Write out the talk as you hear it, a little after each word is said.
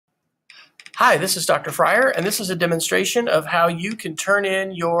Hi, this is Dr. Fryer, and this is a demonstration of how you can turn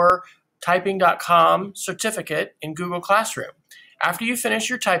in your typing.com certificate in Google Classroom. After you finish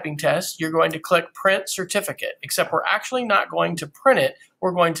your typing test, you're going to click Print Certificate, except we're actually not going to print it,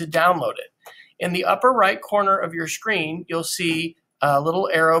 we're going to download it. In the upper right corner of your screen, you'll see a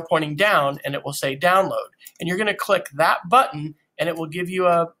little arrow pointing down, and it will say Download. And you're going to click that button, and it will give you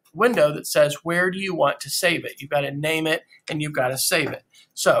a window that says, where do you want to save it? You've got to name it, and you've got to save it.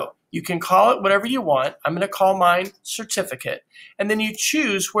 So you can call it whatever you want. I'm going to call mine Certificate, and then you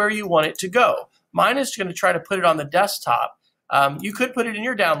choose where you want it to go. Mine is going to try to put it on the desktop. You could put it in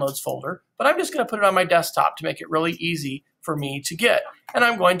your Downloads folder, but I'm just going to put it on my desktop to make it really easy for me to get. And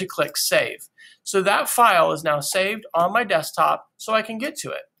I'm going to click Save. So that file is now saved on my desktop so I can get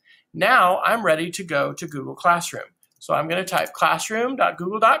to it. Now I'm ready to go to Google Classroom. So I'm going to type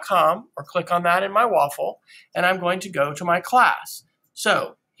classroom.google.com or click on that in my waffle, and I'm going to go to my class.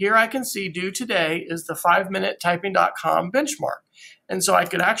 So here I can see due today is the 5-minute typing.com benchmark. And so I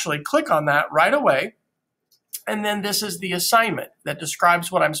could actually click on that right away. And then this is the assignment that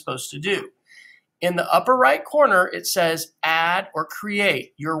describes what I'm supposed to do. In the upper right corner, it says add or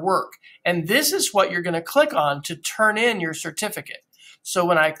create your work. And this is what you're going to click on to turn in your certificate. So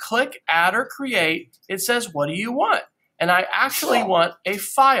when I click add or create, it says, what do you want? And I actually want a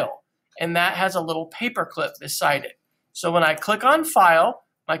file. And that has a little paper clip beside it. So when I click on file,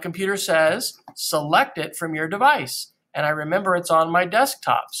 my computer says, select it from your device. And I remember it's on my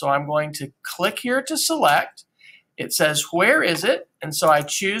desktop. So I'm going to click here to select. It says, where is it? And so I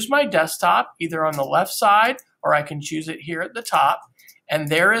choose my desktop either on the left side or I can choose it here at the top. And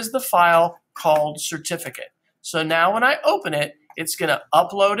there is the file called certificate. So now when I open it, it's going to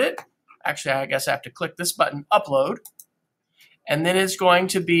upload it. Actually, I guess I have to click this button, upload. And then it's going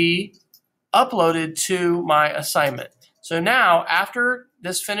to be uploaded to my assignment. So now after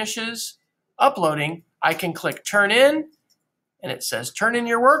this finishes uploading, I can click turn in. And it says, turn in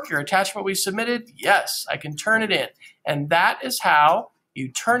your work, your attachment we submitted. Yes, I can turn it in. And that is how you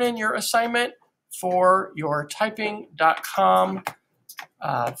turn in your assignment for your typing.com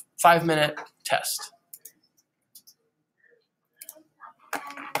 5-minute test.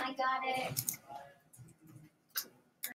 I got it.